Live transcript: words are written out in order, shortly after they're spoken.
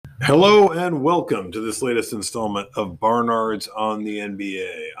Hello and welcome to this latest installment of Barnard's on the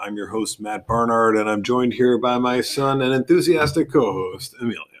NBA. I'm your host, Matt Barnard, and I'm joined here by my son and enthusiastic co-host,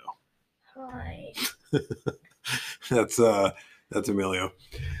 Emilio. Hi. That's Emilio.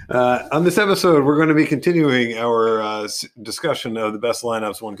 On this episode, we're going to be continuing our discussion of the best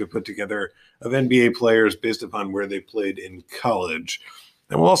lineups one could put together of NBA players based upon where they played in college.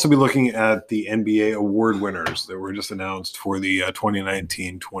 And we'll also be looking at the NBA award winners that were just announced for the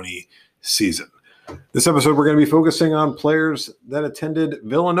 2019-20 season. This episode, we're going to be focusing on players that attended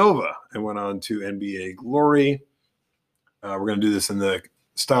Villanova and went on to NBA glory. We're going to do this in the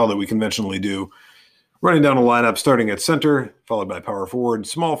style that we conventionally do, running down a lineup starting at center, followed by power forward,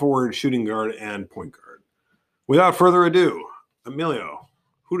 small forward, shooting guard, and point guard. Without further ado, Emilio,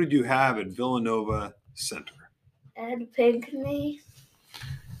 who did you have at Villanova center? Ed Pinckney.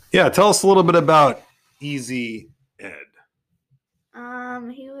 Yeah, tell us a little bit about Easy Ed.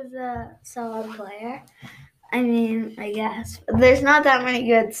 He was a solid player. I guess. There's not that many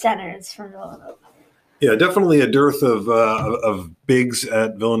good centers from Villanova. Yeah, definitely a dearth of bigs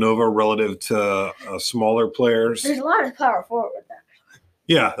at Villanova relative to smaller players. There's a lot of power forward there.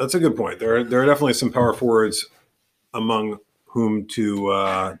 Yeah, that's a good point. There are definitely some power forwards among whom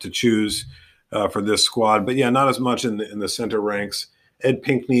to choose for this squad, but yeah, not as much in the center ranks. Ed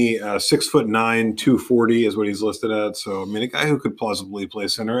Pinckney, 6'9", 240 is what he's listed at. So, a guy who could plausibly play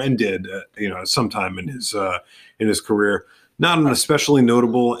center and did, at some time in his career. Not an especially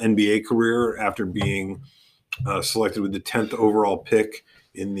notable NBA career after being selected with the 10th overall pick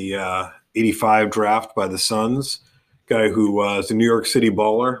in the 85 draft by the Suns. Guy who was a New York City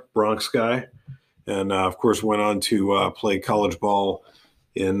baller, Bronx guy, and of course went on to play college ball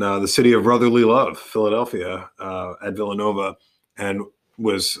in the city of brotherly love, Philadelphia, at Villanova. And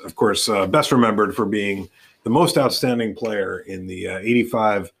was, of course, best remembered for being the most outstanding player in the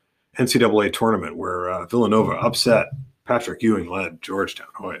 85 NCAA tournament where Villanova upset Patrick Ewing-led Georgetown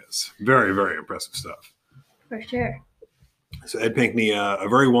Hoyas. Very, very impressive stuff. For sure. So Ed Pinckney, a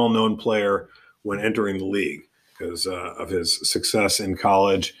very well-known player when entering the league because of his success in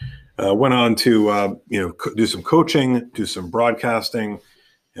college. Went on to, do some coaching, do some broadcasting,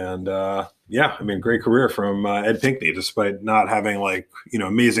 and great career from Ed Pinckney, despite not having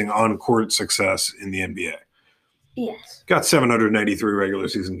amazing on-court success in the NBA. Yes. Got 793 regular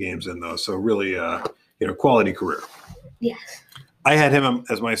season games in though, so really, quality career. Yes. I had him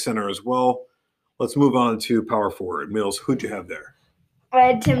as my center as well. Let's move on to power forward. Mills, who'd you have there? I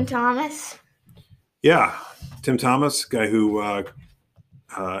had Tim Thomas. Yeah, Tim Thomas, guy who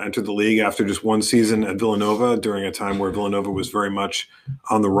entered the league after just one season at Villanova during a time where Villanova was very much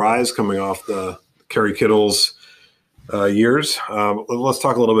on the rise, coming off the Kerry Kittles years. Let's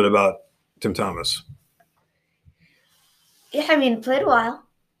talk a little bit about Tim Thomas. Yeah, played a while.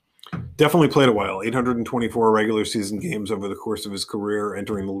 Definitely played a while. 824 regular season games over the course of his career,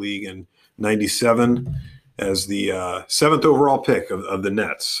 entering the league in 97 as the 7th overall pick of the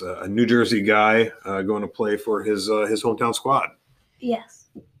Nets. A New Jersey guy going to play for his hometown squad. Yes.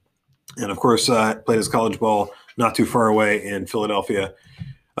 And, of course, played his college ball not too far away in Philadelphia.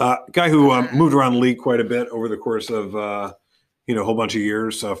 Guy who moved around the league quite a bit over the course of, a whole bunch of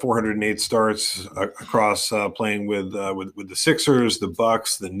years. 408 starts across playing with the Sixers, the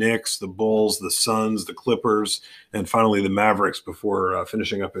Bucks, the Knicks, the Bulls, the Suns, the Clippers, and finally the Mavericks before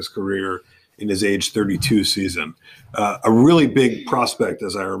finishing up his career in his age 32 season. A really big prospect,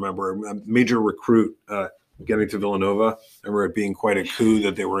 as I remember, a major recruit getting to Villanova. I remember it being quite a coup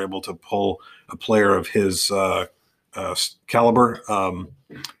that they were able to pull a player of his caliber.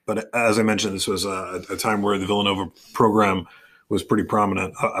 But as I mentioned, this was a time where the Villanova program was pretty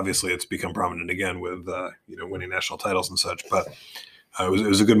prominent. Obviously, it's become prominent again with winning national titles and such. But it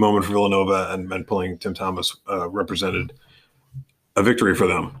was a good moment for Villanova, and pulling Tim Thomas represented a victory for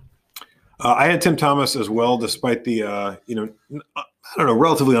them. I had Tim Thomas as well, despite the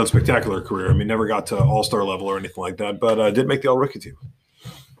relatively unspectacular career. Never got to all-star level or anything like that, but did make the all-rookie team.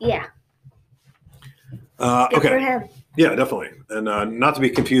 Yeah. Good for him. Yeah, definitely. And not to be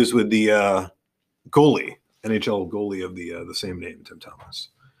confused with the goalie, NHL goalie of the same name, Tim Thomas.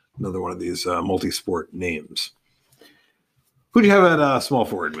 Another one of these multi-sport names. Who'd you have at small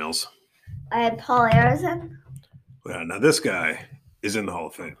forward, Mills? I had Paul Arizin. Yeah, now this guy is in the Hall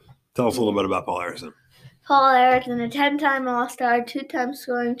of Fame. Tell us a little bit about Paul Arizin. Paul Arizin, a 10-time All-Star, 2-time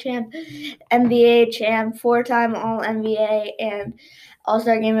scoring champ, NBA champ, 4-time All-NBA, and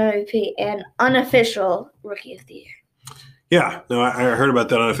All-Star Game MVP, and unofficial Rookie of the Year. Yeah, no, I heard about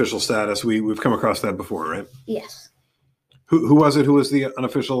that unofficial status. We've come across that before, right? Yes. Who was it? Who was the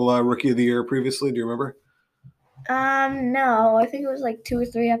unofficial Rookie of the Year previously? Do you remember? No, I think it was like 2 or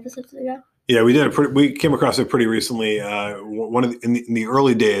 3 episodes ago. Yeah, we came across it pretty recently. One of in the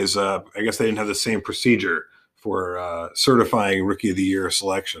early days, I guess they didn't have the same procedure for certifying Rookie of the Year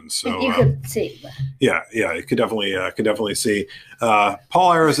selections. So You could see. But... yeah, you could definitely see Paul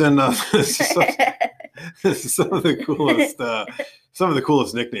Arizin. Some of the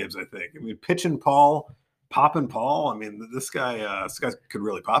coolest nicknames, I think. I mean, Pitchin' Paul, Poppin' Paul. I mean, this guy could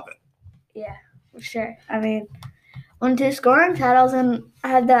really pop it. Yeah, for sure. I mean, won 2 scoring titles and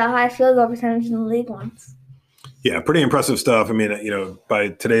had the highest field goal percentage in the league once. Yeah, pretty impressive stuff. I mean, by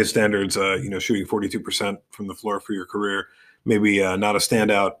today's standards, shooting 42% from the floor for your career, maybe not a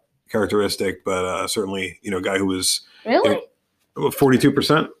standout characteristic, but certainly, a guy who was really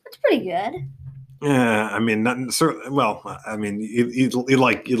 42%. That's pretty good. Yeah, I mean, not certainly. Well, I mean, you'd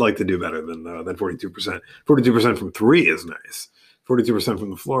like to do better than 42%. 42% from three is nice. 42%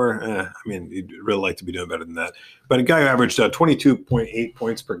 from the floor. I mean, you'd really like to be doing better than that. But a guy who averaged 22.8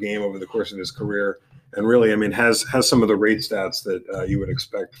 points per game over the course of his career, and really, I mean, has some of the rate stats that you would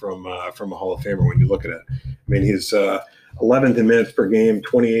expect from a Hall of Famer when you look at it. I mean, he's 11th in minutes per game,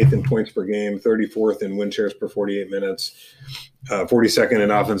 28th in points per game, 34th in win shares per 48 minutes, 42nd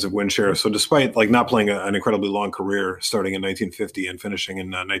in offensive win share. So despite not playing an incredibly long career, starting in 1950 and finishing in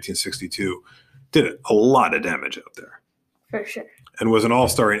 1962, did a lot of damage out there. For sure. And was an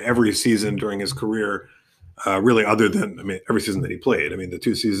all-star in every season during his career, really other than, every season that he played. I mean, the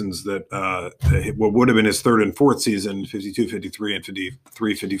 2 seasons that what would have been his 3rd and 4th season, 52, 53, and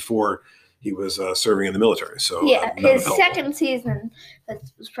 53, 54, he was serving in the military. So yeah, his second season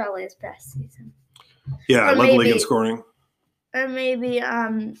was probably his best season. Yeah, led the league in scoring. Or maybe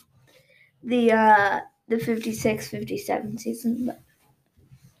the 56, 57 season. But.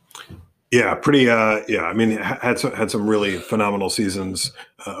 Yeah, pretty. Yeah, I mean, had some really phenomenal seasons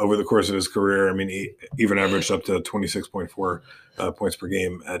over the course of his career. I mean, he even averaged up to 26.4 points per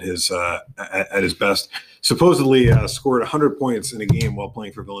game at his best. Supposedly scored 100 points in a game while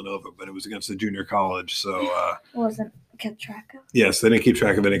playing for Villanova, but it was against a junior college, so wasn't kept track of. Yes, they didn't keep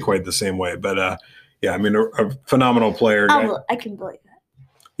track of it in quite the same way, but yeah, I mean, a phenomenal player. I can believe that.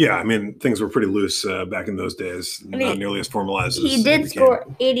 Yeah, I mean, things were pretty loose back in those days, not nearly as formalized as he did score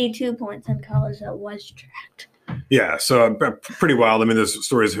 82 points in college that was tracked. Yeah, so pretty wild. I mean, there's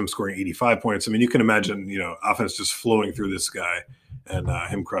stories of him scoring 85 points. I mean, you can imagine, offense just flowing through this guy and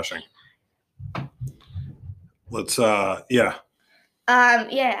him crushing. Let's, yeah.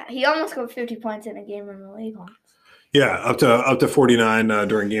 Yeah, he almost scored 50 points in a game in the league once. Yeah, up to 49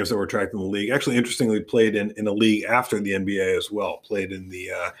 during games that were tracked in the league. Actually, interestingly, played in a league after the NBA as well. Played in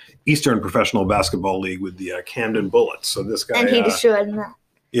the Eastern Professional Basketball League with the Camden Bullets. So this guy, and he destroyed that.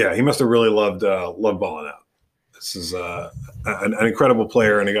 Yeah, he must have really loved balling out. This is an incredible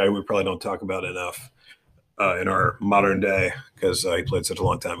player and a guy we probably don't talk about enough in our modern day because he played such a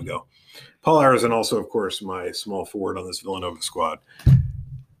long time ago. Paul Arizin, also, of course, my small forward on this Villanova squad.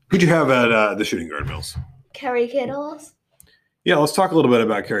 Who'd you have at the shooting guard, Mills? Kerry Kittles. Yeah, let's talk a little bit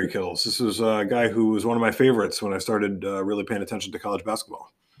about Kerry Kittles. This was a guy who was one of my favorites when I started really paying attention to college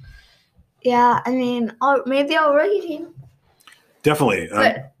basketball. Yeah, I mean, maybe all rookie team. Definitely.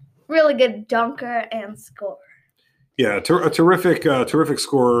 But really good dunker and scorer. Yeah, a terrific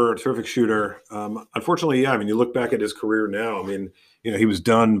scorer, terrific shooter. Unfortunately, yeah, I mean, you look back at his career now. I mean, he was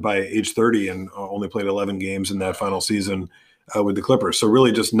done by age 30 and only played 11 games in that final season with the Clippers. So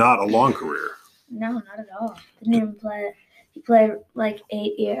really just not a long career. No, not at all. Didn't even play. He played like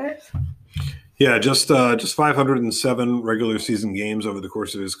 8 years. Yeah, just 507 regular season games over the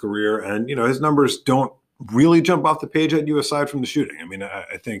course of his career, and his numbers don't really jump off the page at you aside from the shooting. I mean,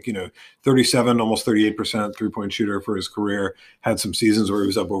 I think 37, almost 38% 3-point shooter for his career. Had some seasons where he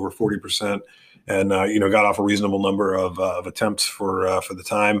was up over 40%, and got off a reasonable number of attempts for the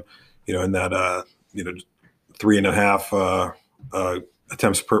time. In that 3.5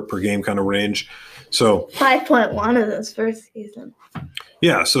 attempts per game kind of range. So 5.1 of those first season.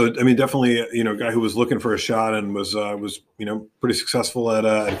 Yeah, so I mean, definitely, a guy who was looking for a shot and was pretty successful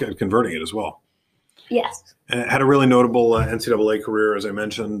at converting it as well. Yes. And had a really notable NCAA career, as I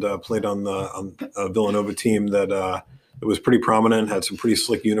mentioned. Played on the Villanova team that it was pretty prominent. Had some pretty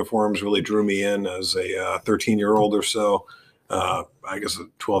slick uniforms. Really drew me in as a 13-year-old or so. I guess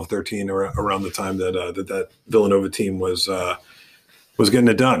 12, 13, around the time that Villanova team was getting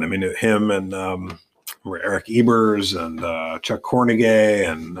it done. I mean, him and Eric Ebers and Chuck Cornegay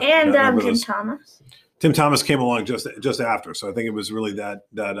and Tim Thomas. Tim Thomas came along just after, so I think it was really that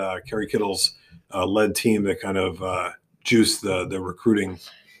Kerry Kittles led team that kind of juiced the recruiting.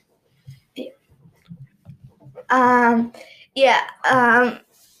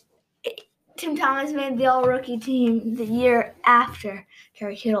 Tim Thomas made the All-Rookie team the year after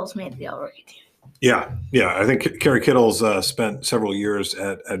Kerry Kittles made the All-Rookie team. Yeah. I think Kerry Kittles spent several years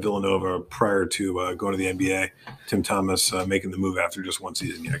at Villanova prior to going to the NBA. Tim Thomas making the move after just one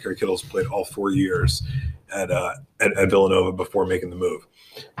season. Yeah, Kerry Kittles played all 4 years at Villanova before making the move.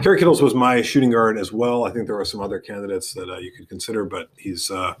 Kerry Kittles was my shooting guard as well. I think there are some other candidates that you could consider, but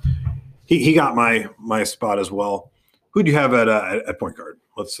he got my spot as well. Who do you have at point guard?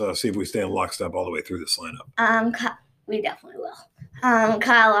 Let's see if we stay in lockstep all the way through this lineup. We definitely will.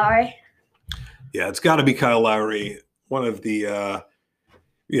 Kyle Lowry. Yeah, it's got to be Kyle Lowry, one of the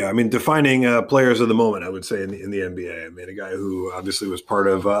defining players of the moment, I would say, in the NBA. I mean, a guy who obviously was part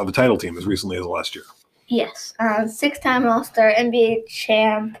of a title team as recently as last year. Yes, 6-time All-Star, NBA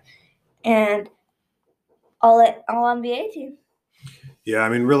champ, and All-NBA team. Yeah, I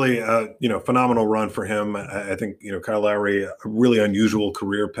mean, really, phenomenal run for him. I think, Kyle Lowry, a really unusual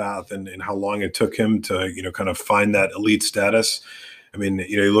career path and how long it took him to, kind of find that elite status. I mean,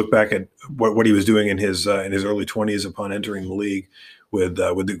 you look back at what he was doing in his early 20s upon entering the league with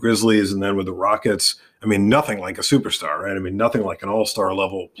the Grizzlies and then with the Rockets. I mean, nothing like a superstar, right? I mean, nothing like an all-star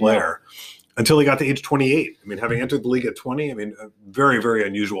level player until he got to age 28. I mean, having entered the league at 20, I mean, a very, very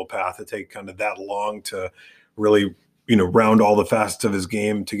unusual path to take kind of that long to really, round all the facets of his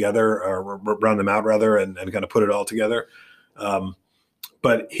game together, or round them out rather, and kind of put it all together.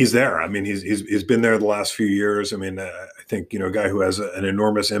 But he's there. I mean, he's been there the last few years. I mean, I think, a guy who has an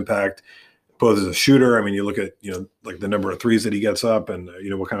enormous impact, both as a shooter. I mean, you look at, like the number of threes that he gets up and,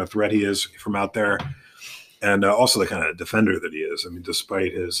 what kind of threat he is from out there. And also the kind of defender that he is. I mean,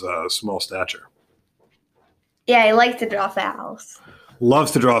 despite his small stature. Yeah, he likes to draw fouls.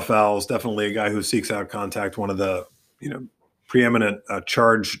 Loves to draw fouls. Definitely a guy who seeks out contact. One of the, preeminent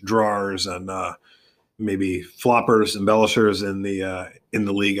charge drawers and maybe floppers, embellishers in the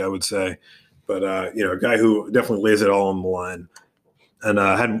league, I would say. But a guy who definitely lays it all on the line, and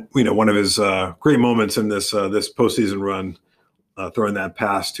had one of his great moments in this postseason run, throwing that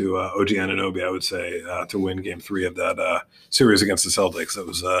pass to OG Anunoby, I would say, to win Game 3 of that series against the Celtics. That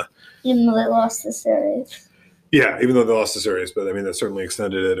was even though they lost the series. Yeah, even though they lost the series, but I mean that certainly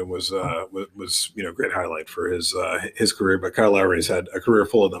extended it and was great highlight for his career. But Kyle Lowry's had a career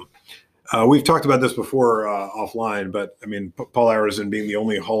full of them. We've talked about this before offline, but I mean, Paul Arizin being the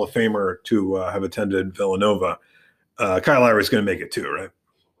only Hall of Famer to have attended Villanova, Kyle Lowry's going to make it too, right?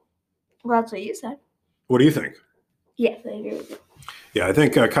 Well, that's what you said. What do you think? Yes, I agree with you. Yeah, I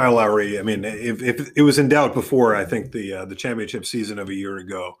think Kyle Lowry. I mean, if it was in doubt before, I think the championship season of a year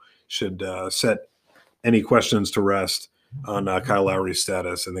ago should set any questions to rest on Kyle Lowry's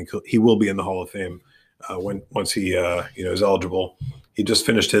status. I think he will be in the Hall of Fame once he is eligible. He just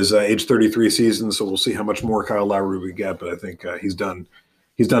finished his age 33 season, so we'll see how much more Kyle Lowry we get. But I think he's done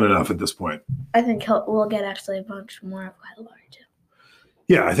enough at this point. I think we'll get actually a bunch more of Kyle Lowry too.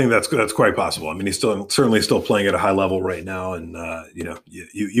 Yeah, I think that's quite possible. I mean, he's certainly still playing at a high level right now, and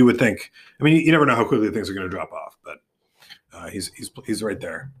you would think. I mean, you never know how quickly things are going to drop off, but he's right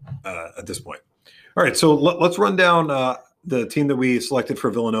there at this point. All right, so let's run down the team that we selected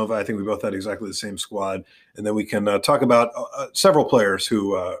for Villanova. I think we both had exactly the same squad, and then we can talk about several players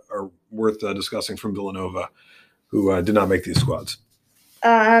who are worth discussing from Villanova who did not make these squads.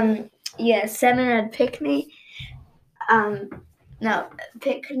 Yeah, 7 had Pinckney. No,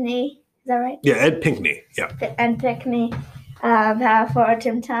 Pinckney. Is that right? Yeah, Ed Pinckney. Yeah. And Pinckney. Power forward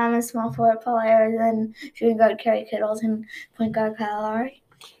Tim Thomas, small forward Paul Arizin, shooting guard Kerry Kittles, and point guard Kyle Lowry.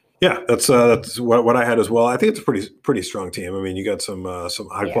 Yeah, that's what I had as well. I think it's a pretty strong team. I mean, you got some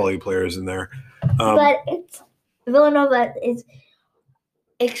high quality players in there. But Villanova is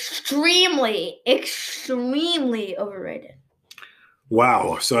extremely overrated.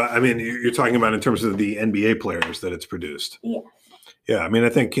 Wow. So I mean, you're talking about in terms of the NBA players that it's produced. Yeah. Yeah. I mean, I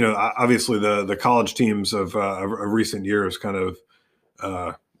think obviously the college teams of recent years kind of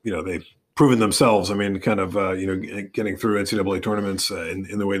they've proven themselves. I mean, kind of, getting through NCAA tournaments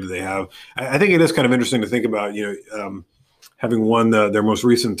in the way that they have. I think it is kind of interesting to think about, having won their most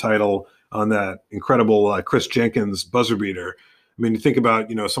recent title on that incredible Chris Jenkins buzzer beater. I mean, you think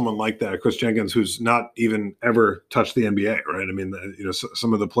about, someone like that, Chris Jenkins, who's not even ever touched the NBA, right? I mean,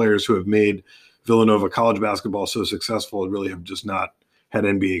 some of the players who have made Villanova college basketball so successful really have just not had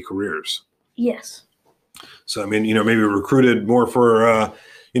NBA careers. Yes. So, I mean, maybe recruited more for,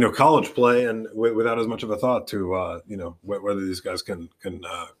 college play and without as much of a thought to, whether these guys can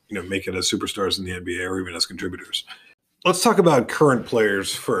make it as superstars in the NBA or even as contributors. Let's talk about current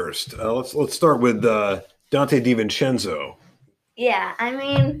players first. Let's start with Dante DiVincenzo. Yeah, I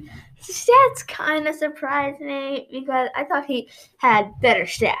mean, Stats kind of surprised me because I thought he had better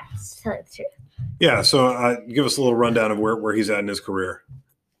stats, to tell you the truth. Yeah, so give us a little rundown of where he's at in his career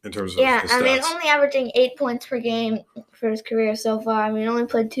in terms of his stats. I mean, only averaging 8 points per game for his career so far. I mean, only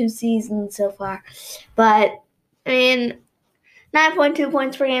played 2 seasons so far. But, I mean, 9.2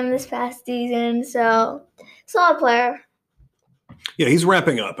 points per game this past season, so solid player. Yeah, he's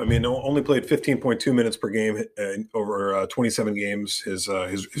ramping up. I mean, only played 15.2 minutes per game over 27 games his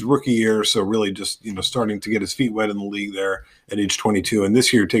rookie year. So really just, starting to get his feet wet in the league there at age 22. And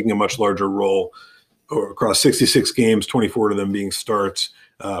this year taking a much larger role across 66 games, 24 of them being starts,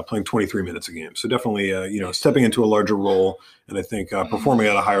 playing 23 minutes a game. So definitely, stepping into a larger role and I think performing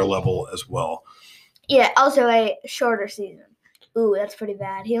at a higher level as well. Yeah, also a shorter season. Ooh, that's pretty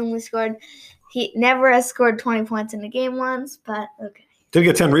bad. He never has scored 20 points in a game once, but okay. Did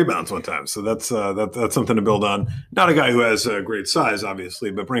get 10 rebounds one time, so that's something to build on. Not a guy who has great size,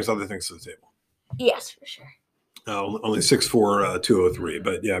 obviously, but brings other things to the table. Yes, for sure. Only 6'4", 203,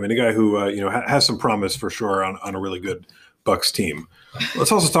 but yeah, I mean, a guy who has some promise for sure on a really good Bucks team.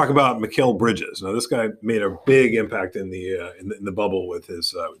 Let's also talk about Mikal Bridges. Now, this guy made a big impact in the bubble with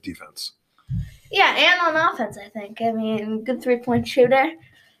his defense. Yeah, and on offense, I think. I mean, good 3-point shooter.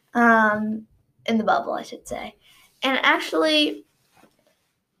 In the bubble, I should say. And actually,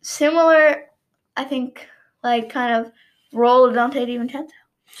 similar, I think, kind of role of Donte DiVincenzo.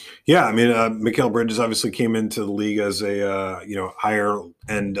 Yeah, I mean, Mikal Bridges obviously came into the league as a higher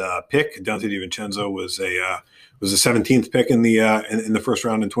end pick. Donte DiVincenzo was a 17th pick in the first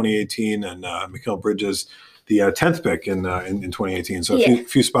round in 2018, and Mikal Bridges the 10th pick in 2018. So a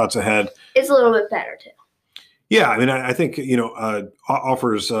few spots ahead. It's a little bit better too. Yeah, I mean, I think,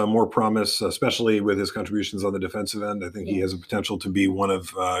 offers more promise, especially with his contributions on the defensive end. I think he has a potential to be one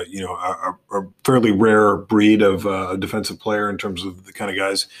of, a fairly rare breed of a defensive player in terms of the kind of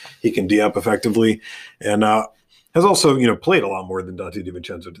guys he can D up effectively. And has also, played a lot more than Donte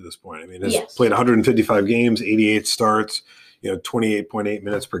DiVincenzo to this point. I mean, has played 155 games, 88 starts, 28.8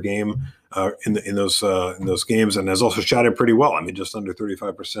 minutes per game in those games, and has also shot it pretty well. I mean, just under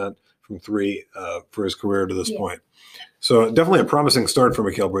 35% from three for his career to this point. So definitely a promising start for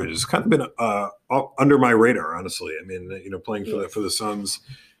Mikal Bridges. It's kind of been under my radar, honestly. I mean, playing for the Suns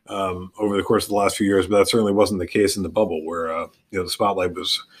over the course of the last few years, but that certainly wasn't the case in the bubble, where the spotlight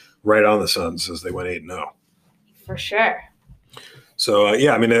was right on the Suns as they went 8-0. For sure. So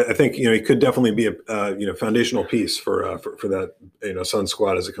I mean, I think he could definitely be a foundational piece for that Suns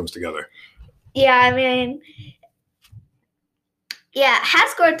squad as it comes together. Yeah, I mean, has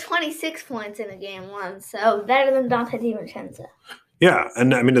scored 26 points in a game once, so better than Donte DiVincenzo. Yeah,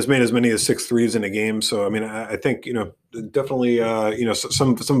 and I mean, has made as many as 6 threes in a game. So I mean, I think definitely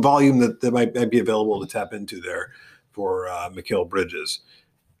some volume that might be available to tap into there for Mikal Bridges.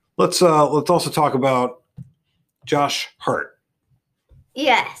 Let's also talk about Josh Hart.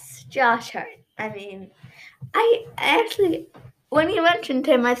 Yes, Josh Hart. I mean, I actually, when you mentioned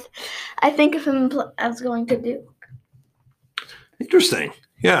him, I think of him as going to Duke. Interesting.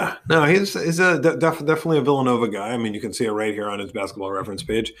 Yeah. No, he's definitely a Villanova guy. I mean, you can see it right here on his Basketball Reference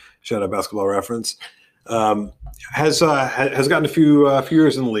page. Shout out Basketball Reference. Has gotten a few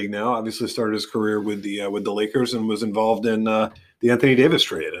years in the league now. Obviously, started his career with the Lakers and was involved in the Anthony Davis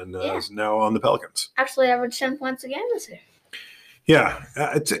trade, and is now on the Pelicans. Actually, averaged 10 points a game this year. Yeah,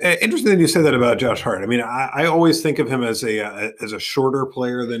 it's interesting that you say that about Josh Hart. I mean, I always think of him as a shorter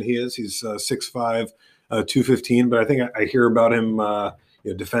player than he is. He's 6'5", 215, but I think I hear about him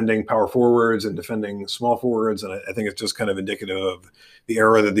defending power forwards and defending small forwards, and I think it's just kind of indicative of the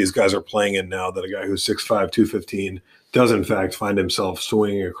era that these guys are playing in now, that a guy who's 6'5", 215 does in fact find himself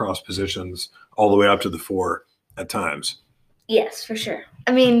swinging across positions all the way up to the 4 at times. Yes, for sure.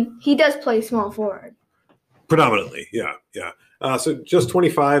 I mean, he does play small forward. Predominantly, yeah. So just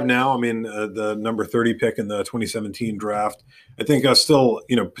 25 now. I mean, the number 30 pick in the 2017 draft. I think still,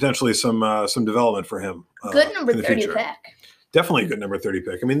 potentially some development for him. Good number 30 pick. Definitely a good number 30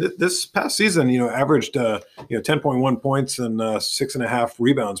 pick. I mean, this past season, averaged 10.1 points and 6.5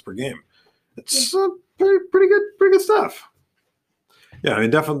 rebounds per game. It's pretty good stuff. Yeah, I mean,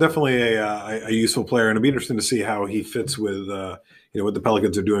 definitely a useful player, and it'd be interesting to see how he fits with what the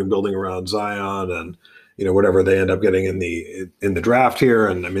Pelicans are doing, building around Zion and whatever they end up getting in the draft here.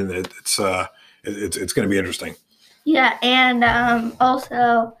 And I mean, it's going to be interesting. Yeah, and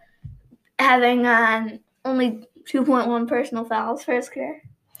also having only 2.1 personal fouls for his career.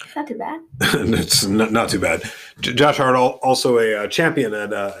 Not too bad. It's not too bad. Josh Hart also a champion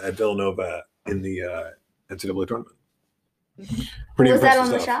at Villanova in the NCAA tournament. Pretty was that on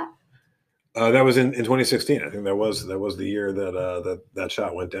stuff. The shot? That was in 2016. I think that was the year that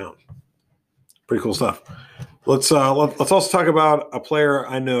shot went down. Pretty cool stuff. Let's also talk about a player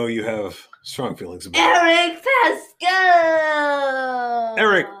I know you have strong feelings about. Eric Paschall.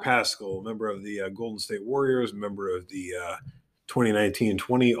 Eric Paschall, member of the Golden State Warriors, member of the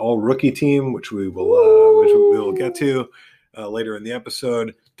 2019-20 All-Rookie team, which we will get to later in the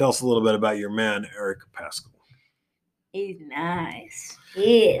episode. Tell us a little bit about your man, Eric Paschall. He's nice.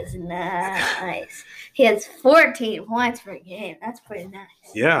 He is nice. He has 14 points per game. That's pretty nice.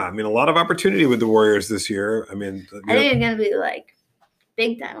 Yeah, I mean, a lot of opportunity with the Warriors this year. I mean, I think he's going to be like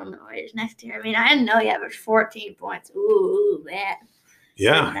big time on the Warriors next year. I mean, I didn't know he averaged 14 points. Ooh, man.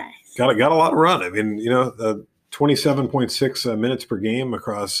 Yeah, nice. got a lot of run. I mean, 27.6 minutes per game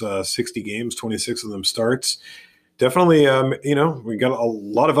across 60 games, 26 of them starts. Definitely, we got a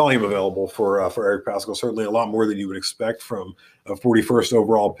lot of volume available for Eric Paschall. Certainly a lot more than you would expect from a 41st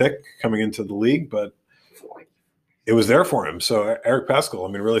overall pick coming into the league, but it was there for him. So Eric Paschall,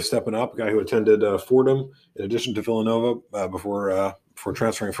 I mean, really stepping up. A guy who attended Fordham in addition to Villanova before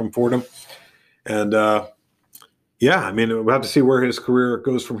transferring from Fordham, and yeah, I mean, we'll have to see where his career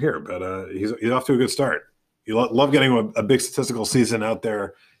goes from here. But he's off to a good start. You love getting a big statistical season out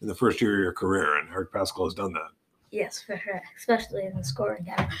there in the first year of your career, and Eric Paschall has done that. Yes, for sure, especially in the scoring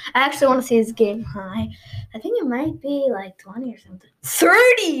category. I actually want to see his game high. I think it might be like 20 or something.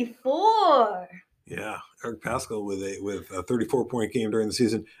 34. Yeah, Eric Paschall with a 34-point game during the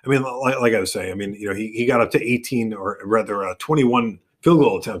season. I mean, like I was saying, I mean, he got up to 18 or rather 21 field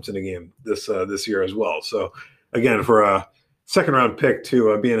goal attempts in a game this year as well. So again, for a second-round pick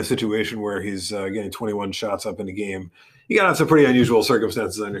to be in a situation where he's getting 21 shots up in a game, you got to have some pretty unusual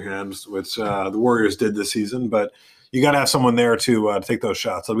circumstances on your hands, which the Warriors did this season. But you got to have someone there to take those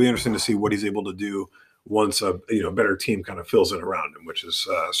shots. It'll be interesting to see what he's able to do once a better team kind of fills in around him, which is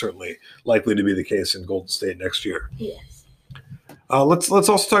certainly likely to be the case in Golden State next year. Yes. Let's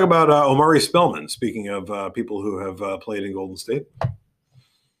also talk about Omari Spellman. Speaking of people who have played in Golden State.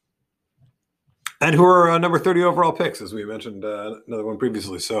 And who are number 30 overall picks, as we mentioned another one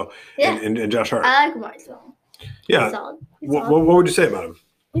previously. So, yeah. and Josh Hart. I like Omari Spellman. Yeah. He's solid. What would you say about him?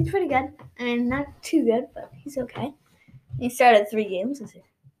 He's pretty good. I mean, not too good, but he's okay. He started 3 games this year.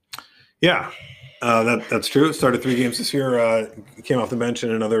 Yeah, that's true. Started 3 games this year. Came off the bench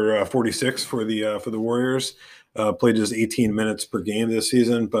in another 46 for the Warriors. Played just 18 minutes per game this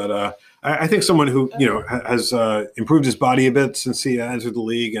season, but I think someone who has improved his body a bit since he entered the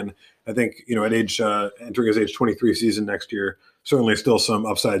league, and I think at entering his age 23 season next year, certainly still some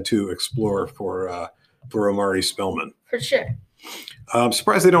upside to explore for Omari Spellman. For sure. I'm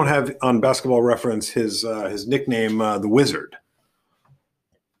surprised they don't have on Basketball Reference his nickname, the Wizard.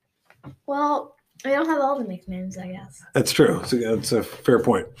 Well, I don't have all the nicknames, I guess. That's true. It's a fair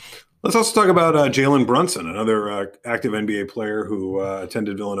point. Let's also talk about Jalen Brunson, another active NBA player who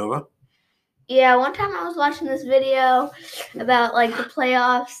attended Villanova. Yeah, one time I was watching this video about like the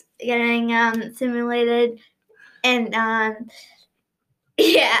playoffs getting simulated, and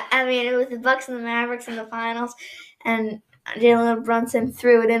yeah, I mean it was the Bucks and the Mavericks in the finals, and Jalen Brunson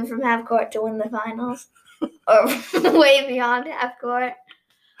threw it in from half court to win the finals, or way beyond half court.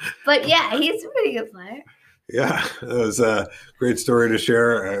 But yeah, he's a pretty good player. Yeah, it was a great story to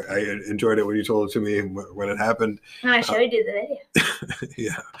share. I enjoyed it when you told it to me when it happened. And I showed you the video.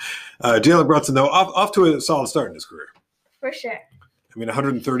 Yeah. Jalen Brunson, though, off to a solid start in his career. For sure. I mean,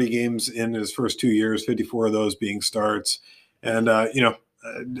 130 games in his first 2 years, 54 of those being starts. And,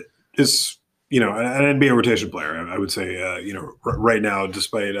 is, an NBA rotation player, I would say, right now,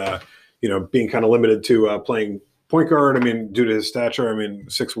 despite, being kind of limited to playing point guard. I mean, due to his stature,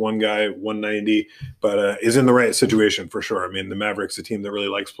 6'1" guy, 190, but is in the right situation for sure. I mean, the Mavericks, a team that really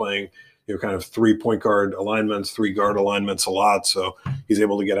likes playing, kind of 3 point guard alignments, 3 guard alignments a lot. So he's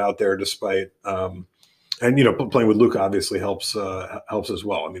able to get out there despite, and playing with Luka obviously helps as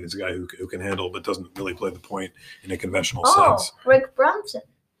well. I mean, he's a guy who can handle, but doesn't really play the point in a conventional sense. Rick Brunson.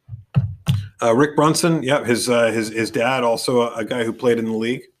 Rick Brunson, yeah, his dad also a guy who played in the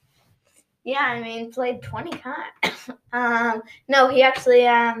league. Yeah, played 20 times. No, he actually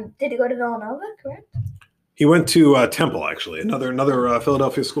did he go to Villanova, correct? He went to Temple, actually, another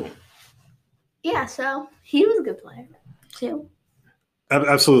Philadelphia school. Yeah, so he was a good player, too.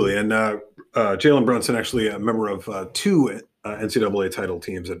 Absolutely. And Jalen Brunson, actually a member of 2 NCAA title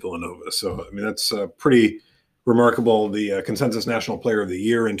teams at Villanova. So, that's pretty remarkable. The consensus National Player of the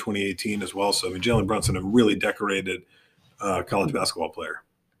Year in 2018 as well. So, Jalen Brunson, a really decorated college basketball player.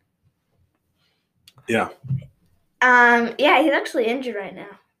 Yeah. Yeah, he's actually injured right now.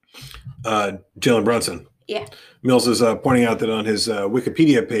 Jalen Brunson. Yeah. Mills is pointing out that on his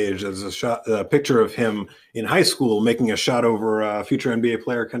Wikipedia page, there's a picture of him in high school making a shot over future NBA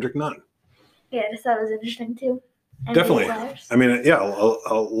player Kendrick Nunn. Yeah, I just thought it was interesting too. NBA Definitely. players. I mean, yeah,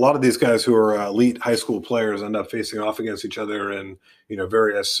 a lot of these guys who are elite high school players end up facing off against each other in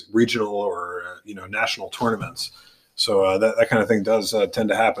various regional or national tournaments. So that kind of thing does tend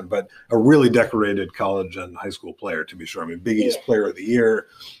to happen. But a really decorated college and high school player, to be sure. I mean, Big East Player of the Year.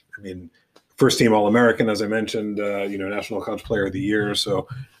 I mean, first team All-American, as I mentioned. National College Player of the Year. So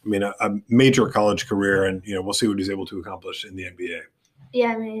I mean, a major college career, and we'll see what he's able to accomplish in the NBA. Yeah,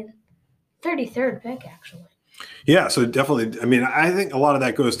 I mean, 33rd pick actually. Yeah, so definitely. I mean, I think a lot of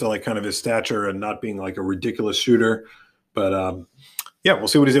that goes to like kind of his stature and not being like a ridiculous shooter. But yeah, we'll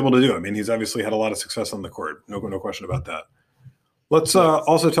see what he's able to do. I mean, he's obviously had a lot of success on the court. No question about that. Let's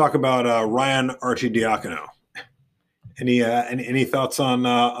also talk about Ryan Arcidiacono. Any thoughts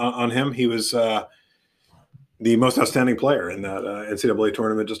on him? He was the most outstanding player in that NCAA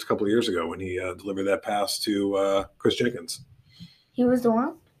tournament just a couple of years ago when he delivered that pass to Chris Jenkins. He was the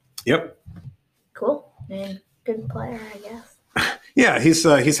one? Yep. Cool. Man, good player, I guess. Yeah, he's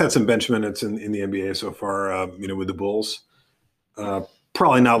had some bench minutes in the NBA so far, with the Bulls.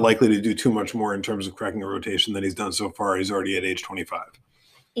 Probably not likely to do too much more in terms of cracking a rotation than he's done so far. He's already at age 25.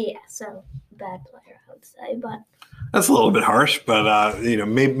 Yeah, so bad player, I would say, but that's a little bit harsh. But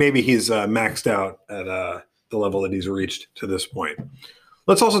maybe he's maxed out at the level that he's reached to this point.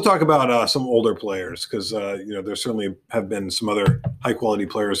 Let's also talk about some older players because there certainly have been some other high quality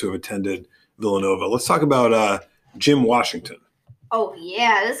players who have attended Villanova. Let's talk about Jim Washington. Oh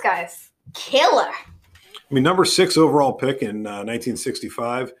yeah, this guy's killer. I mean, number 6 overall pick in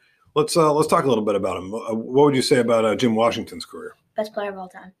 1965. Let's talk a little bit about him. What would you say about Jim Washington's career? Best player of all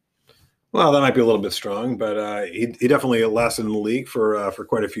time. Well, that might be a little bit strong, but he definitely lasted in the league for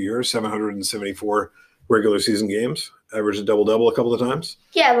quite a few years. 774 regular season games, averaged a double-double a couple of times.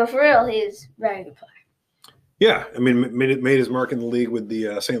 Yeah, but for real, he's a very good player. Yeah, I mean, made his mark in the league with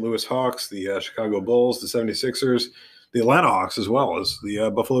the St. Louis Hawks, the Chicago Bulls, the 76ers, the Atlanta Hawks, as well as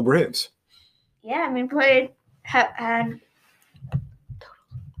the Buffalo Braves. Yeah, I mean,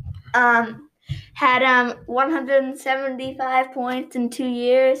 had 175 points in 2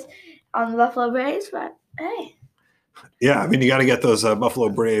 years on the Buffalo Braves, but hey. Yeah, I mean, you got to get those Buffalo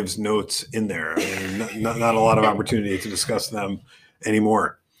Braves notes in there. I mean, not a lot of opportunity to discuss them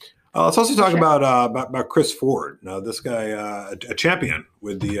anymore. Let's also talk about Chris Ford. Now, this guy, a champion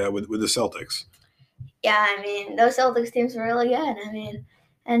with the Celtics. Yeah, I mean, those Celtics teams were really good. I mean,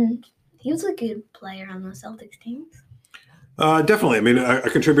 and he was a good player on those Celtics teams. Definitely. I mean, a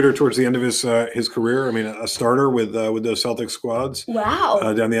contributor towards the end of his career. I mean, a starter with those Celtics squads.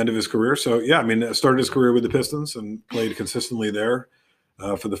 Wow. Down the end of his career. So yeah, I mean, started his career with the Pistons and played consistently there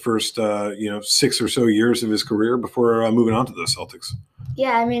for the first 6 or so years of his career before moving on to the Celtics.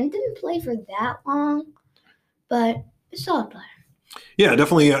 Yeah, I mean, didn't play for that long, but a solid player. Yeah,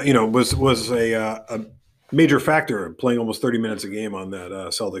 definitely. Was a major factor playing almost 30 minutes a game on that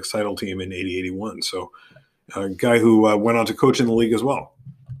Celtics title team in 80-81. So. A guy who went on to coach in the league as well.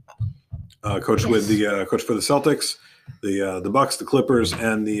 Coached for the Celtics, the Bucks, the Clippers,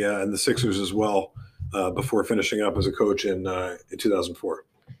 and the Sixers as well. Before finishing up as a coach in 2004.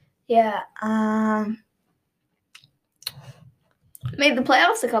 Yeah, made the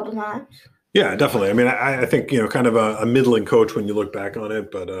playoffs a couple times. Yeah, definitely. I mean, I think kind of a middling coach when you look back on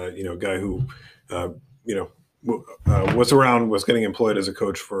it, but a guy who was getting employed as a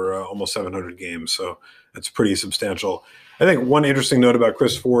coach for almost 700 games. So that's pretty substantial. I think one interesting note about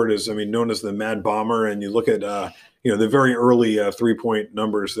Chris Ford is, I mean, known as the Mad Bomber, and you look at, the very early 3-point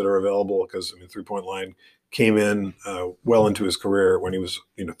numbers that are available because, I mean, 3-point line came in well into his career when he was,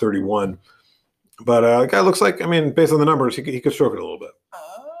 31. But the guy looks like, I mean, based on the numbers, he could stroke it a little bit.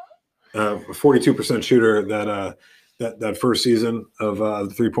 42% shooter that first season of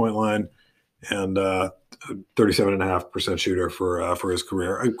the 3-point line, and 37.5% shooter for his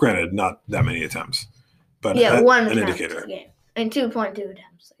career. Granted, not that many attempts, but an indicator. And 2.2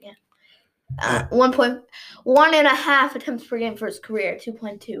 attempts. Yeah, 1.5 attempts per game for his career.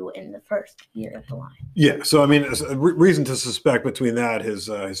 2.2 in the first year of the line. Yeah, so I mean, a reason to suspect between that his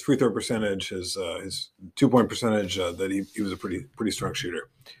free throw percentage, his 2-point percentage, that he was a pretty strong shooter.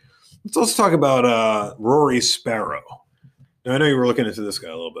 Let's also talk about Rory Sparrow. Now, I know you were looking into this guy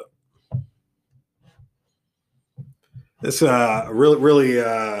a little bit. This really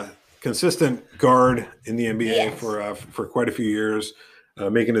consistent guard in the NBA for quite a few years,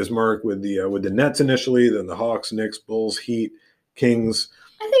 making his mark with the Nets initially, then the Hawks, Knicks, Bulls, Heat, Kings.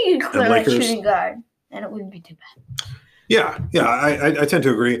 I think you could play like shooting guard, and it wouldn't be too bad. Yeah, I tend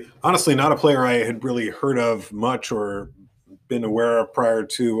to agree. Honestly, not a player I had really heard of much or been aware of prior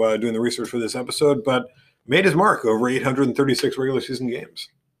to doing the research for this episode, but made his mark over 836 regular season games.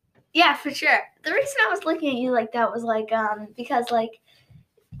 Yeah, for sure. The reason I was looking at you like that was like because like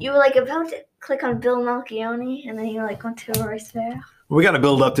you were like about to click on Bill Melchione and then you like went to Rory Sparrow. We got to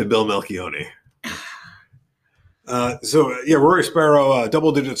build up to Bill Melchione. Rory Sparrow,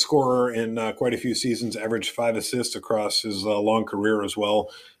 double-digit scorer in quite a few seasons, averaged 5 assists across his long career as well,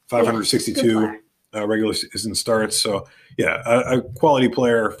 562 regular season starts. So, yeah, a quality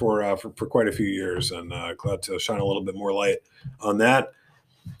player for quite a few years, and glad to shine a little bit more light on that.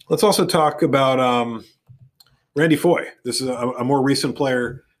 Let's also talk about Randy Foye. This is a more recent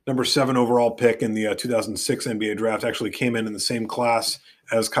player, number 7 overall pick in the 2006 NBA draft, actually came in the same class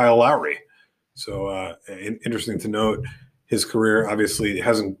as Kyle Lowry. So interesting to note. His career obviously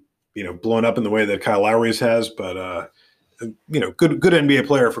hasn't blown up in the way that Kyle Lowry's has, but good NBA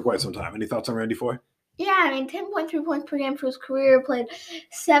player for quite some time. Any thoughts on Randy Foye? Yeah, I mean 10.3 points per game for his career. Played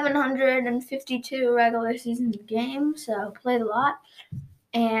 752 regular season games, so played a lot,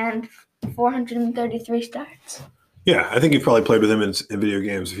 and 433 starts. Yeah, I think you've probably played with him in video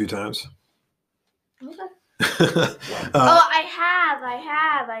games a few times. Okay.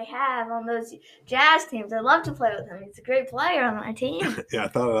 I have on those Jazz teams. I love to play with him. He's a great player on my team. Yeah, I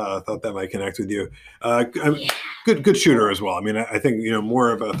thought that might connect with you. Good shooter as well. I mean, I think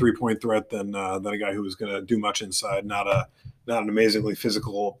more of a 3-point threat than a guy who was going to do much inside. Not an amazingly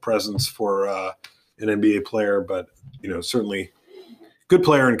physical presence for an NBA player, but certainly good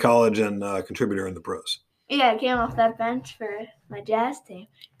player in college and contributor in the pros. Yeah, I came off that bench for my Jazz team.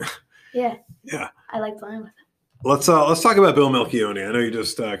 Yeah. Yeah. I like playing with him. Let's talk about Bill Melchione. I know you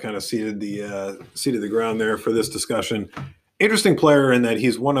just kind of seeded the ground there for this discussion. Interesting player in that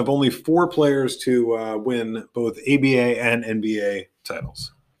he's one of only 4 players to win both ABA and NBA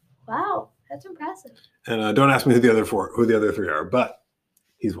titles. Wow, that's impressive. And don't ask me who the other 3 are, but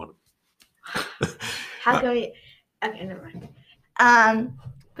he's one of them. How can we? Okay, never mind.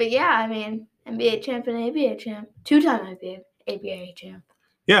 But yeah, I mean, NBA champ and ABA champ, 2-time ABA champ.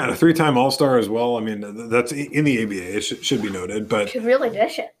 Yeah, and a 3-time All-Star as well. I mean, that's in the ABA. It should be noted, but should really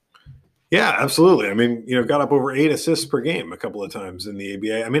dish it. Yeah, absolutely. I mean, got up over 8 assists per game a couple of times in the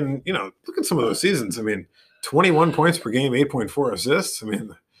ABA. I mean, look at some of those seasons. I mean, 21 points per game, 8.4 assists. I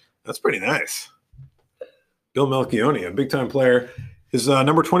mean, that's pretty nice. Bill Melchione, a big-time player. His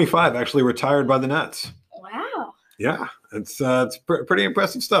number 25 actually retired by the Nets. Wow. Yeah, it's pretty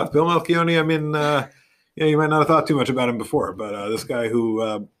impressive stuff. Bill Melchione, I mean, you might not have thought too much about him before, but this guy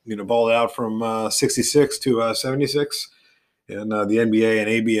who balled out from 66 to 76, and the NBA and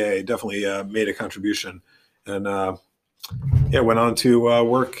ABA definitely made a contribution, and went on to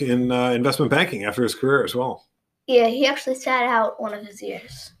work in investment banking after his career as well. Yeah, he actually sat out one of his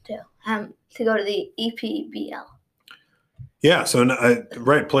years too, to go to the EPBL. Yeah, so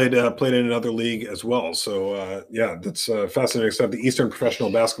played in another league as well. So that's fascinating stuff. The Eastern Professional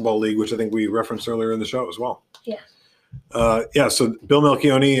Basketball League, which I think we referenced earlier in the show as well. Yeah. So Bill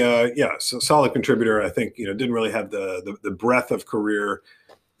Melchione, so solid contributor. I think didn't really have the breadth of career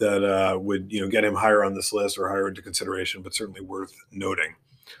that would get him higher on this list or higher into consideration, but certainly worth noting.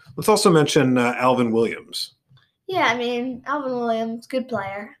 Let's also mention Alvin Williams. Yeah, I mean Alvin Williams, good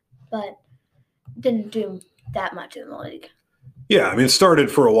player, but didn't do that much in the league. Yeah, I mean, it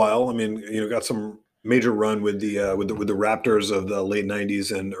started for a while. I mean, got some major run with the Raptors of the late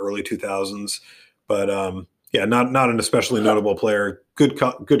 '90s and early 2000s, but not an especially notable player. Good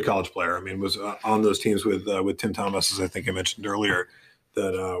college player. I mean, was on those teams with Tim Thomas, as I think I mentioned earlier,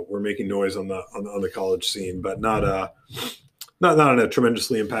 that were making noise on the college scene, but not in a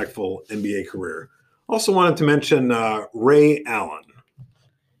tremendously impactful NBA career. Also wanted to mention Ray Allen.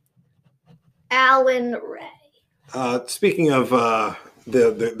 Allen Ray. Speaking of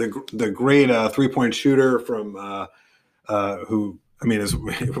the great 3-point shooter from who I mean is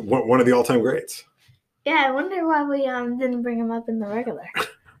one of the all-time greats. Yeah, I wonder why we didn't bring him up in the regular.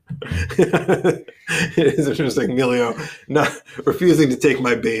 It is interesting, Emilio, not refusing to take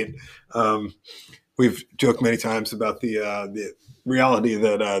my bait. We've joked many times about the reality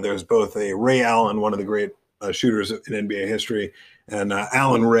that there's both a Ray Allen, one of the great shooters in NBA history, and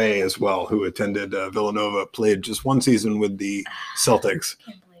Allen Ray as well, who attended Villanova, played just one season with the Celtics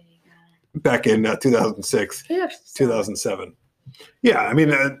back in 2006, 2007. Yeah, I mean,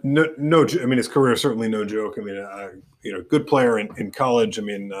 no. I mean, his career is certainly no joke. I mean, good player in college. I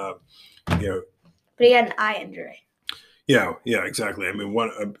mean, but he had an eye injury. Yeah, exactly. I mean,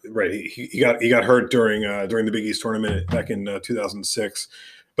 right. He got hurt during the Big East tournament back in 2006.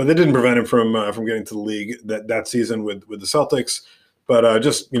 but that didn't prevent him from getting to the league that season with the Celtics. But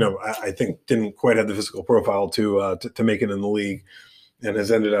just I think didn't quite have the physical profile to make it in the league, and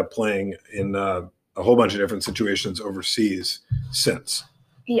has ended up playing in a whole bunch of different situations overseas since.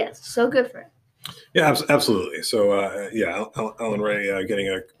 Yes, so good for him. Yeah, absolutely. So Allen Ray getting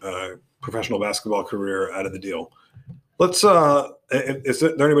a professional basketball career out of the deal. Let's. Is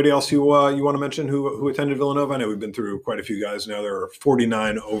there anybody else you want to mention who attended Villanova? I know we've been through quite a few guys now. There are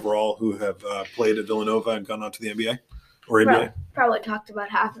 49 overall who have played at Villanova and gone on to the NBA or NBA. Probably talked about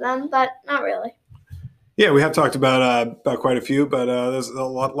half of them, but not really. Yeah, we have talked about quite a few, but there's a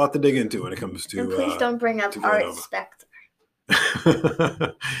lot to dig into when it comes to. And please don't bring up Art Spector.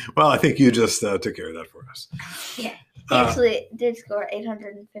 Well, I think you just took care of that for us. Yeah. He actually did score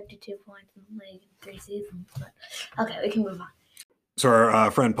 852 points in the league in 3 seasons. But okay, we can move on. So our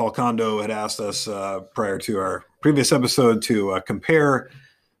friend Paul Kondo had asked us prior to our previous episode to compare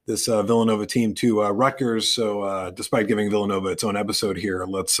this Villanova team to Rutgers. So despite giving Villanova its own episode here,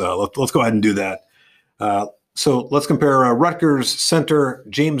 let's go ahead and do that. So let's compare Rutgers center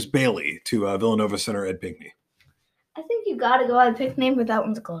James Bailey to Villanova center Ed Pinckney. I think you got to go Ed Pinckney, but that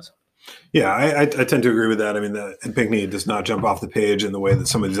one's a close one. Yeah, I tend to agree with that. I mean, Ed Pinckney does not jump off the page in the way that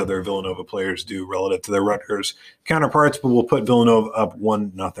some of these other Villanova players do relative to their Rutgers counterparts, but we'll put Villanova up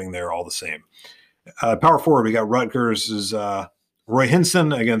 1-0 there all the same. Power forward, we got Rutgers' Roy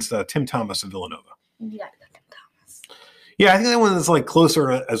Hinson against Tim Thomas of Villanova. You got to go Tim Thomas. Yeah, I think that one is like closer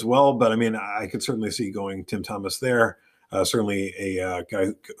as well, but I mean, I could certainly see going Tim Thomas there. Certainly a guy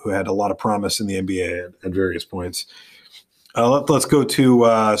who had a lot of promise in the NBA at various points. Let's go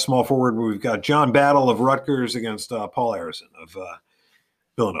to small forward where we've got John Battle of Rutgers against Paul Arizin of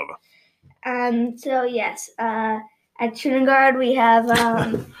Villanova. So, yes, at shooting guard we have,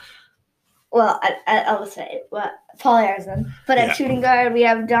 I'll say Paul Arizin. But at shooting guard we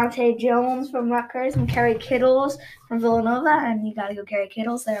have Dante Jones from Rutgers and Kerry Kittles from Villanova. And you got to go Kerry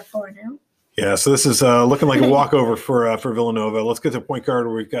Kittles. They're 4-0. Yeah, so this is looking like a walkover for Villanova. Let's get to point guard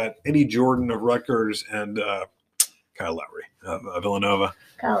where we've got Eddie Jordan of Rutgers and Kyle Lowry of Villanova.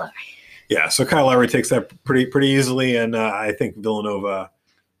 Kyle Lowry. Yeah, so Kyle Lowry takes that pretty easily, and I think Villanova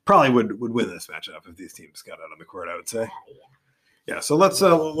probably would win this matchup if these teams got out on the court, I would say. Yeah, so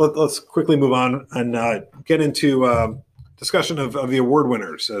let's quickly move on and get into discussion of the award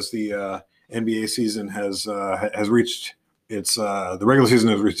winners as the NBA season has reached its the regular season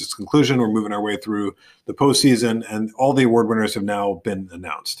has reached its conclusion. We're moving our way through the postseason, and all the award winners have now been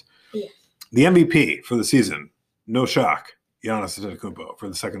announced. Yeah. The MVP for the season, no shock, Giannis Antetokounmpo for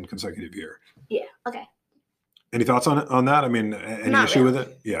the second consecutive year. Yeah. Okay. Any thoughts on that? I mean, any Not issue really. with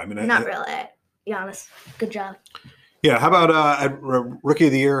it? Yeah. I mean, not really. Giannis, good job. Yeah. How about Rookie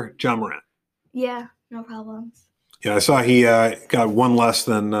of the Year, John Morant? Yeah. No problems. Yeah, I saw he got one less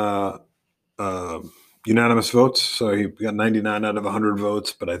than unanimous votes, so he got 99 out of 100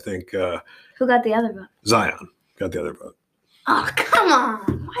 votes. But I think who got the other vote? Zion got the other vote. Oh, come on!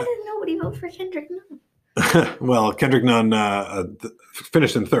 Why did nobody vote for Kendrick Nunn? Well, Kendrick Nunn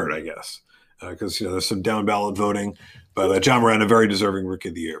finished in third, I guess, because there's some down ballot voting. But John Morant, a very deserving Rookie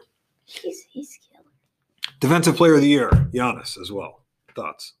of the Year. He's killer. Defensive Player of the Year, Giannis as well.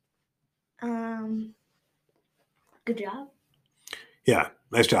 Thoughts? Good job. Yeah,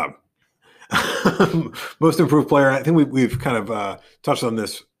 nice job. Most improved player. I think we've kind of touched on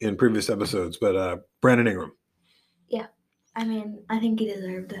this in previous episodes, but Brandon Ingram. Yeah, I mean, I think he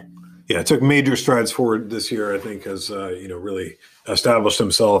deserved it. Yeah, took major strides forward this year. I think has really established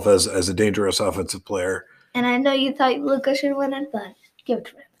himself as a dangerous offensive player. And I know you thought Luka should win it, but give it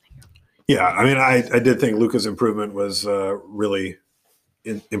to him. Yeah, I mean, I did think Luka's improvement was really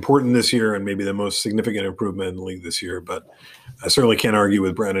important this year, and maybe the most significant improvement in the league this year. But I certainly can't argue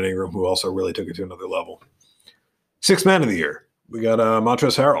with Brandon Ingram, who also really took it to another level. Sixth Man of the Year, we got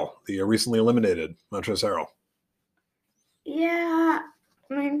Montrezl Harrell, the recently eliminated Montrezl Harrell. Yeah,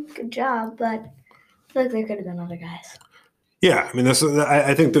 I mean, good job, but I feel like there could have been other guys. Yeah, I mean,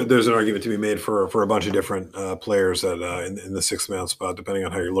 I think that there's an argument to be made for a bunch of different players that in the sixth man spot, depending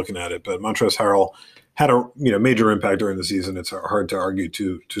on how you're looking at it. But Montrezl Harrell had a major impact during the season. It's hard to argue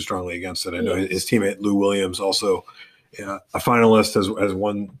too strongly against it. I know his teammate Lou Williams, also a finalist, has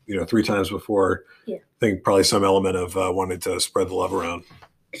won 3 times before. Yeah. I think probably some element of wanting to spread the love around.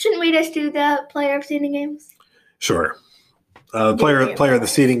 Shouldn't we just do the player of seeding games? Sure. Player of the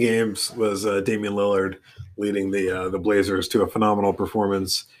seeding games was Damian Lillard, leading the Blazers to a phenomenal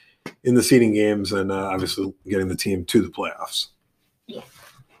performance in the seeding games, and obviously getting the team to the playoffs. Yeah.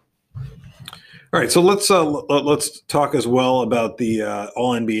 All right, so let's talk as well about the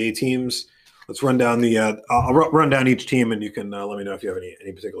All NBA teams. Let's run down the. I'll run down each team, and you can let me know if you have any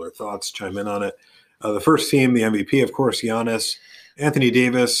particular thoughts. Chime in on it. The first team, the MVP, of course, Giannis, Anthony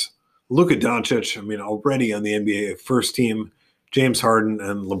Davis, Luka Doncic. I mean, already on the NBA first team, James Harden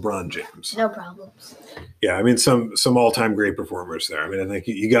and LeBron James. No problems. Yeah, I mean, some all-time great performers there. I mean, I think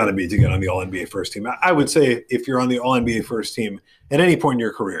you got to be to get on the All-NBA first team. I would say if you're on the All-NBA first team at any point in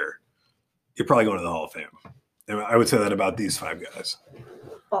your career, you're probably going to the Hall of Fame. And I would say that about these 5 guys.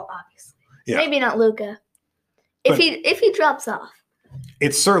 Well, obviously. Yeah. Maybe not Luka. If he drops off.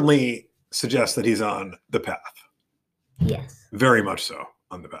 It certainly suggests that he's on the path. Yes. Very much so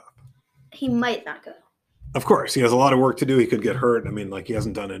on the path. He might not go. Of course, he has a lot of work to do. He could get hurt. I mean, like he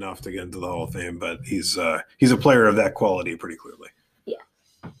hasn't done enough to get into the Hall of Fame, but he's a player of that quality pretty clearly. Yeah.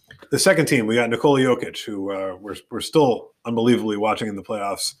 The second team, we got Nikola Jokic, who we're still unbelievably watching in the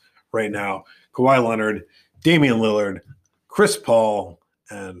playoffs right now. Kawhi Leonard, Damian Lillard, Chris Paul,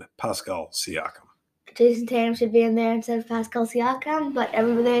 and Pascal Siakam. Jason Tatum should be in there instead of Pascal Siakam, but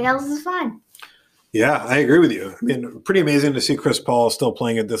everybody else is fine. Yeah, I agree with you. I mean, pretty amazing to see Chris Paul still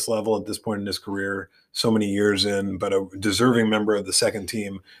playing at this level at this point in his career, so many years in, but a deserving member of the second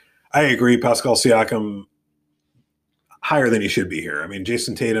team. I agree, Pascal Siakam, higher than he should be here. I mean,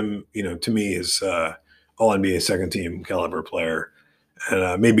 Jason Tatum, to me is all-NBA second team caliber player,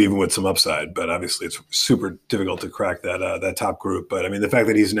 and maybe even with some upside, but obviously it's super difficult to crack that top group. But I mean, the fact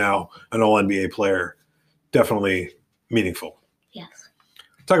that he's now an all-NBA player, definitely meaningful. Yes.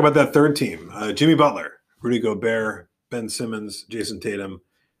 Talk about that third team. Jimmy Butler, Rudy Gobert, Ben Simmons, Jason Tatum,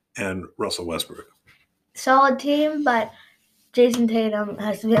 and Russell Westbrook. Solid team, but Jason Tatum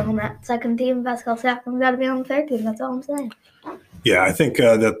has to be on that second team. Pascal Siakam got to be on the third team. That's all I'm saying. Yeah, I think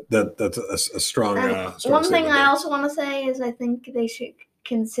that's a strong. One thing I also want to say is I think they should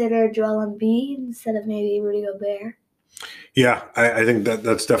consider Joel Embiid instead of maybe Rudy Gobert. Yeah, I think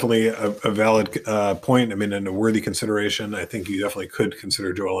that's definitely a valid point. I mean, and a worthy consideration. I think you definitely could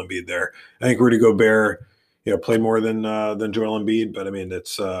consider Joel Embiid there. I think Rudy Gobert, played more than Joel Embiid, but I mean,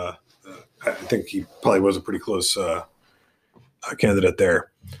 it's. I think he probably was a pretty close candidate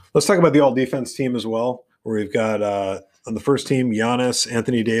there. Let's talk about the all-defense team as well, where we've got on the first team Giannis,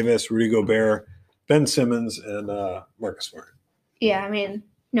 Anthony Davis, Rudy Gobert, Ben Simmons, and Marcus Smart. Yeah, I mean,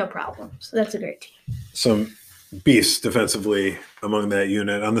 no problem. So that's a great team. Some beasts defensively among that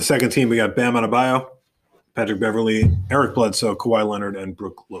unit. On the second team, we got Bam Adebayo, Patrick Beverley, Eric Bledsoe, Kawhi Leonard, and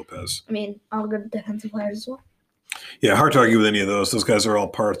Brook Lopez. I mean, all good defensive players as well. Yeah, hard to argue with any of those. Those guys are all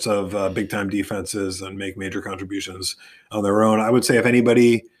parts of big-time defenses and make major contributions on their own. I would say if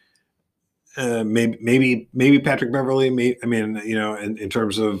anybody, maybe Patrick Beverley. In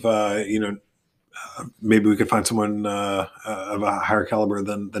terms of maybe we could find someone of a higher caliber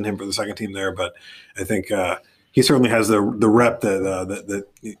than him for the second team there. But I think he certainly has the rep that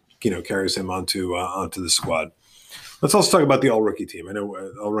carries him onto the squad. Let's also talk about the all-rookie team. I know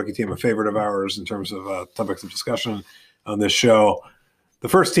all-rookie team, a favorite of ours in terms of topics of discussion on this show. The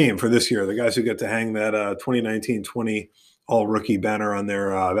first team for this year, the guys who get to hang that 2019-20 all-rookie banner on their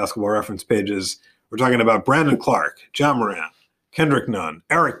basketball reference pages. We're talking about Brandon Clark, Ja Morant, Kendrick Nunn,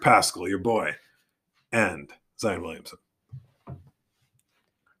 Eric Paschall, your boy, and Zion Williamson.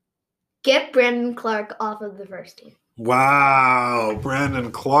 Get Brandon Clark off of the first team. Wow,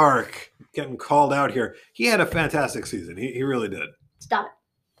 Brandon Clark getting called out here. He had a fantastic season. He really did. Stop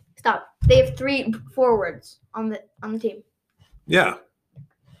it. They have 3 forwards on the team. Yeah.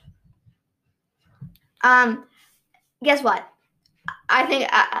 Guess what? I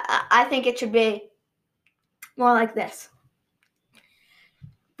think it should be more like this.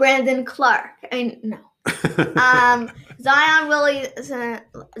 Brandon Clark. I mean, no. Zion Williamson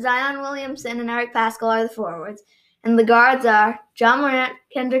and Eric Paschall are the forwards. And the guards are Ja Morant,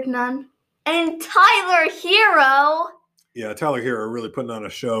 Kendrick Nunn, and Tyler Hero. Yeah, Tyler Hero really putting on a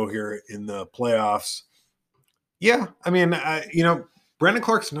show here in the playoffs. Yeah, I mean, Brandon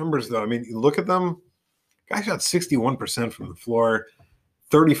Clark's numbers, though, I mean, you look at them, guy shot 61% from the floor,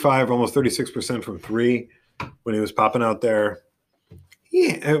 35, almost 36% from 3 when he was popping out there.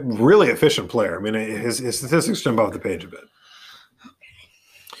 Yeah, a really efficient player. I mean, his statistics jump off the page a bit.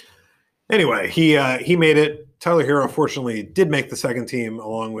 Anyway, he made it. Tyler Hero, fortunately, did make the second team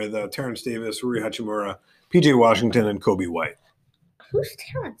along with Terrence Davis, Rui Hachimura, P.J. Washington, and Kobe White. Who's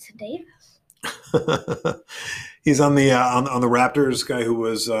Terrence Davis? He's on the Raptors, guy who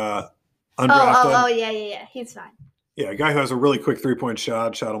was undrafted. Oh, yeah. He's fine. Yeah, a guy who has a really quick three-point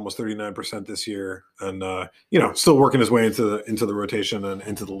shot almost 39% this year, and still working his way into the rotation and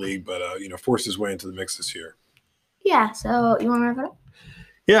into the league, but forced his way into the mix this year. Yeah. So you want to wrap it up?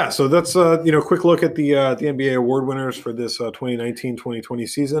 Yeah, so that's quick look at the NBA award winners for this 2019-2020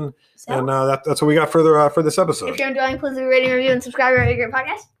 season, So, and that's what we got for this episode. if you're enjoying, please leave a rating, review, and subscribe to our great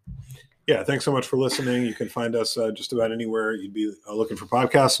podcast. Yeah, thanks so much for listening. You can find us just about anywhere you'd be looking for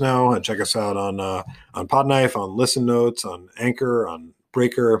podcasts now, and check us out on Podknife, on Listen Notes, on Anchor, on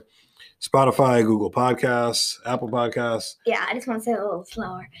Breaker, Spotify, Google Podcasts, Apple Podcasts. Yeah, I just want to say it a little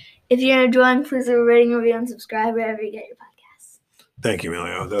slower. If you're enjoying, please leave a rating, review, and subscribe wherever you get your podcasts. Thank you,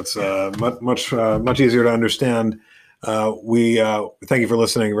 Emilio. That's much easier to understand. We thank you for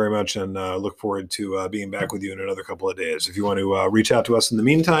listening very much, and look forward to being back with you in another couple of days. If you want to reach out to us in the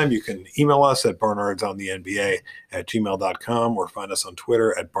meantime, you can email us at barnardsonTheNBA@gmail.com or find us on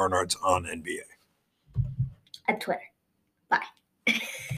Twitter at barnardsonnba. At Twitter. Bye.